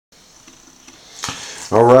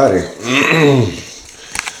Alrighty.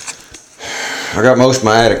 I got most of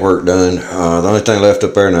my attic work done. The only thing left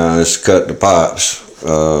up there now is cut the pipes.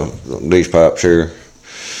 These pipes here.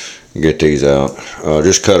 Get these out.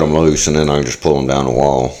 Just cut them loose and then I can just pull them down the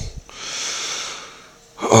wall.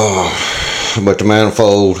 But the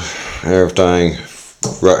manifold, everything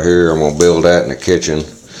right here, I'm going to build that in the kitchen.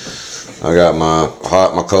 I got my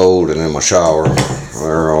hot, my cold, and then my shower.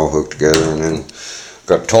 They're all hooked together, and then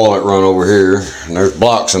got the toilet run over here, and there's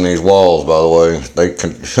blocks in these walls, by the way.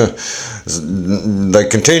 They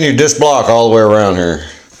continued this block all the way around here.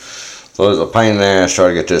 So it was a pain in the ass trying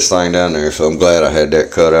to get this thing down there, so I'm glad I had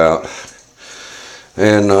that cut out.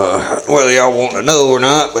 And whether y'all want to know or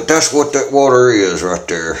not, but that's what that water is right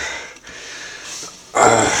there.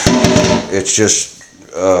 It's just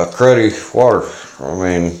cruddy water. I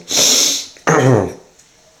mean,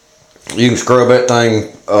 you can scrub that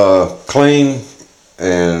thing clean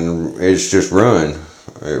and it's just run.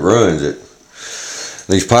 It runs it.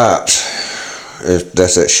 These pipes,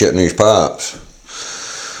 that's that shit in these pipes.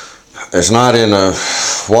 It's not in the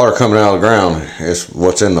water coming out of the ground, it's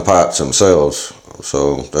what's in the pipes themselves.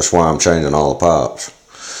 So that's why I'm changing all the pipes.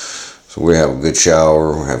 So we have a good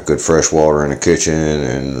shower, we have good fresh water in the kitchen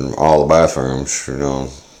and all the bathrooms, you know,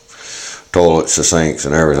 toilets, the sinks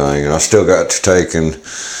and everything. And I still got to take and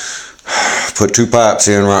put 2 pipes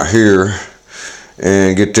in right here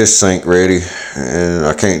and get this sink ready. And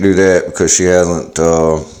I can't do that because she hasn't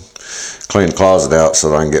cleaned the closet out so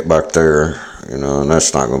that I can get back there, you know, and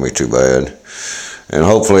that's not going to be too bad. And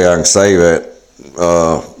hopefully I can save that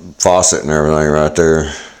faucet and everything right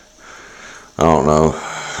there. I don't know,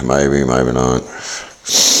 maybe not.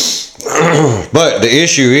 But the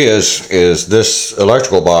issue is this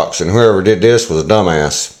electrical box, and whoever did this was a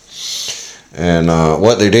dumbass. And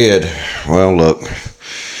what they did, well, look, you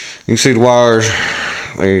can see the wires,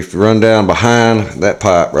 they run down behind that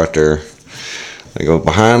pipe right there. They go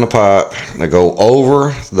behind the pipe, they go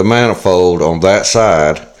over the manifold on that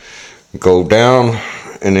side, go down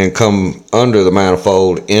and then come under the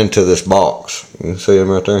manifold into this box. You can see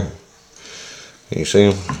them right there? Can you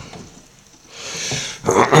see them?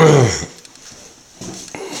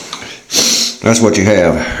 That's what you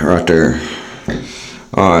have right there.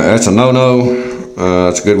 Alright, that's a no-no.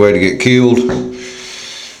 It's a good way to get killed.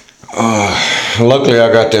 Luckily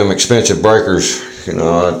I got them expensive breakers. You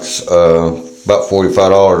know, it's about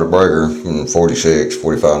 $45 a breaker, $46,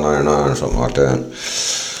 $45.99 or something like that.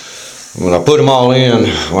 When I put them all in,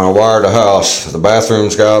 when I wired the house, the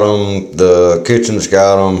bathroom's got them, the kitchen's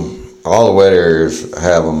got them, all the wet areas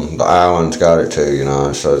have them, the island's got it too, you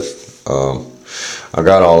know, so it's, I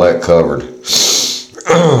got all that covered.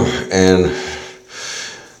 And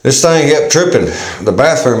this thing kept tripping. The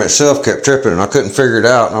bathroom itself kept tripping and I couldn't figure it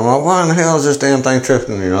out. And I'm like, why in the hell is this damn thing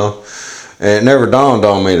tripping, you know? And it never dawned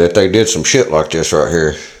on me that they did some shit like this right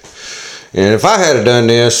here. And if I had done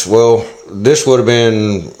this, well, this would have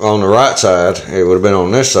been on the right side. It would have been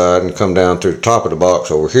on this side and come down through the top of the box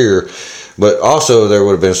over here. But also there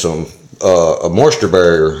would have been some a moisture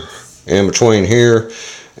barrier in between here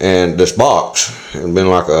and this box. It would have been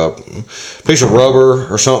like a piece of rubber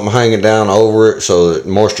or something hanging down over it so that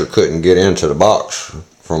moisture couldn't get into the box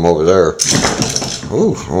from over there.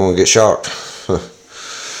 Ooh, I want to get shocked.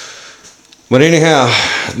 But anyhow,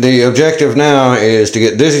 the objective now is to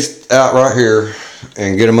get this out right here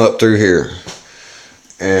and get them up through here.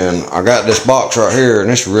 And I got this box right here,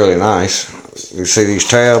 and it's really nice. You see these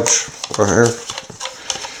tabs right here?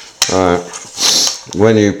 Alright.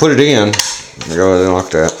 When you put it in, you go in like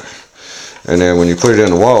that. And then when you put it in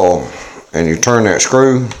the wall and you turn that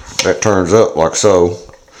screw, that turns up like so.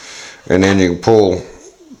 And then you can pull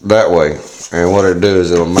that way. And what it'll do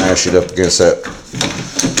is it'll mash it up against that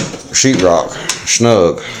sheetrock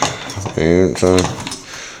snug, and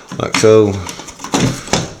like so.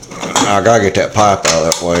 I gotta get that pipe out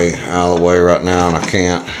of the way right now, and I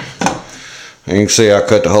can't. And you can see I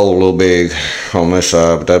cut the hole a little big on this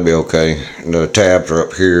side, but that'd be okay. And the tabs are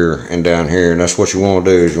up here and down here, and that's what you want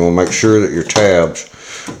to do, is you want to make sure that your tabs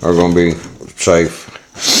are going to be safe.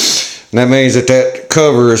 And that means that that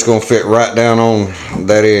cover is going to fit right down on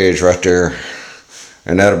that edge right there,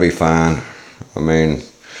 and that'll be fine. I mean,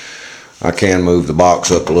 I can move the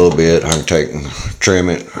box up a little bit. I can take and trim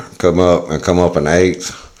it, come up an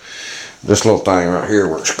 1/8. This little thing right here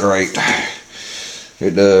works great.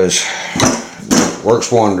 It does.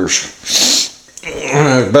 Works wonders.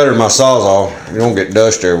 It's better than my Sawzall. You don't get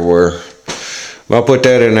dust everywhere. But I'll put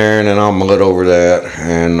that in there and then I'll mull it over that.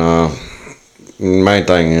 And the main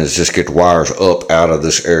thing is just get the wires up out of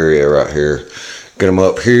this area right here. Get them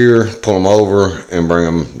up here, pull them over, and bring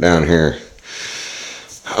them down here.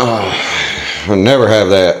 never have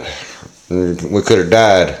that. We could have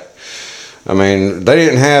died. I mean, they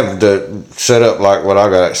didn't have the setup like what I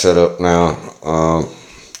got set up now.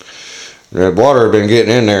 The water had been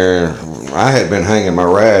getting in there. I had been hanging my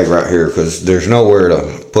rag right here because there's nowhere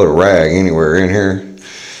to put a rag anywhere in here.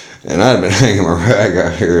 And I'd been hanging my rag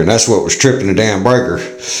out here, and that's what was tripping the damn breaker.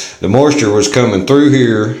 The moisture was coming through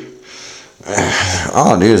here.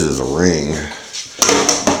 All it is a ring.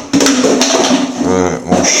 Alright,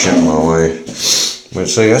 more shit in my way. But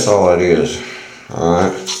see, that's all that is.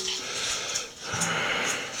 Alright.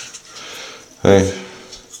 Hey.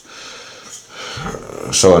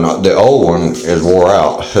 So the old one is wore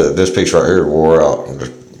out. This piece right here wore out.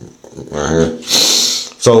 Right here.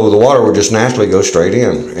 So the water would just naturally go straight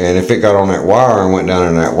in. And if it got on that wire and went down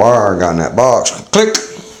in that wire and got in that box, click,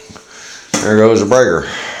 there goes the breaker.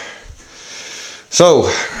 So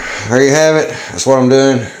there you have it. That's what I'm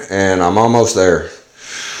doing, and I'm almost there.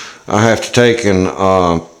 I have to take and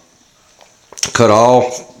cut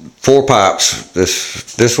all 4 pipes.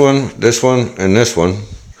 This one, and this one,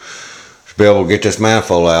 to be able to get this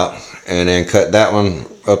manifold out, and then cut that one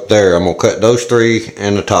up there. I'm gonna cut those 3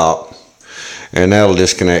 in the top, and that'll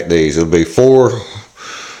disconnect these. It'll be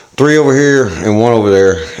 3 over here and 1 over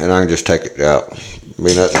there, and I can just take it out.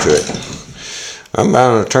 Be nothing to it. I'm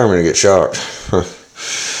bound and determined to get shocked.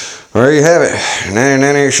 There you have it.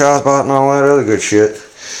 99 shot spot and all that other good shit.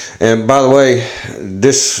 And by the way,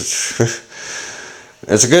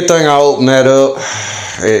 it's a good thing I opened that up.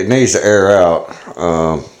 It needs to air out.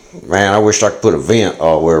 Man, I wish I could put a vent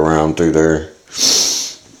all the way around through there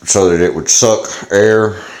so that it would suck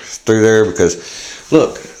air through there, because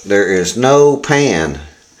look, there is no pan,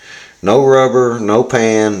 no rubber, no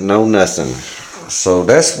pan, no nothing. So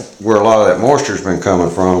that's where a lot of that moisture's been coming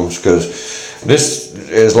from, because this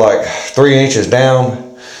is like 3 inches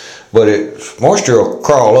down, but moisture will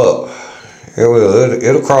crawl up. It will.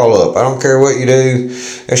 It'll crawl up. I don't care what you do.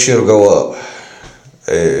 That shit'll go up.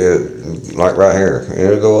 Like right here,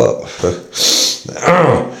 it'll go up.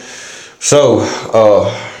 So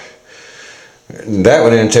that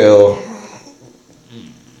would entail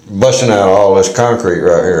busting out all this concrete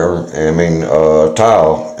right here. I mean,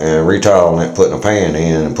 tile, and retiling it, putting a pan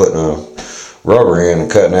in, and putting a rubber in,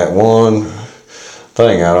 and cutting that one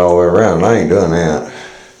thing out all the way around. I ain't doing that.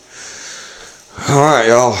 Alright,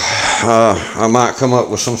 y'all, I might come up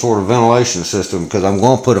with some sort of ventilation system, because I'm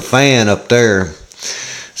going to put a fan up there.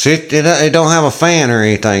 See, it don't have a fan or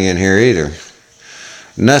anything in here either.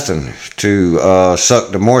 Nothing to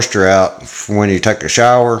suck the moisture out when you take a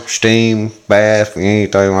shower, steam, bath,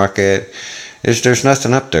 anything like that. There's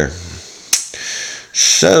nothing up there.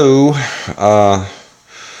 So I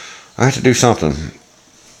have to do something.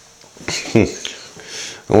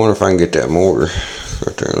 I wonder if I can get that mortar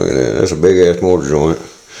right there. Look at that. That's a big ass mortar joint.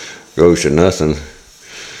 Goes to nothing.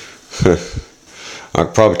 I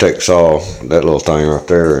could probably take the saw, that little thing right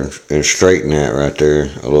there, and straighten that right there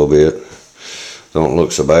a little bit. Don't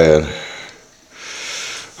look so bad.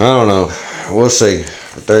 I don't know. We'll see.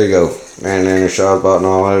 But there you go. And then the shot button,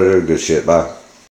 all that other good shit. Bye.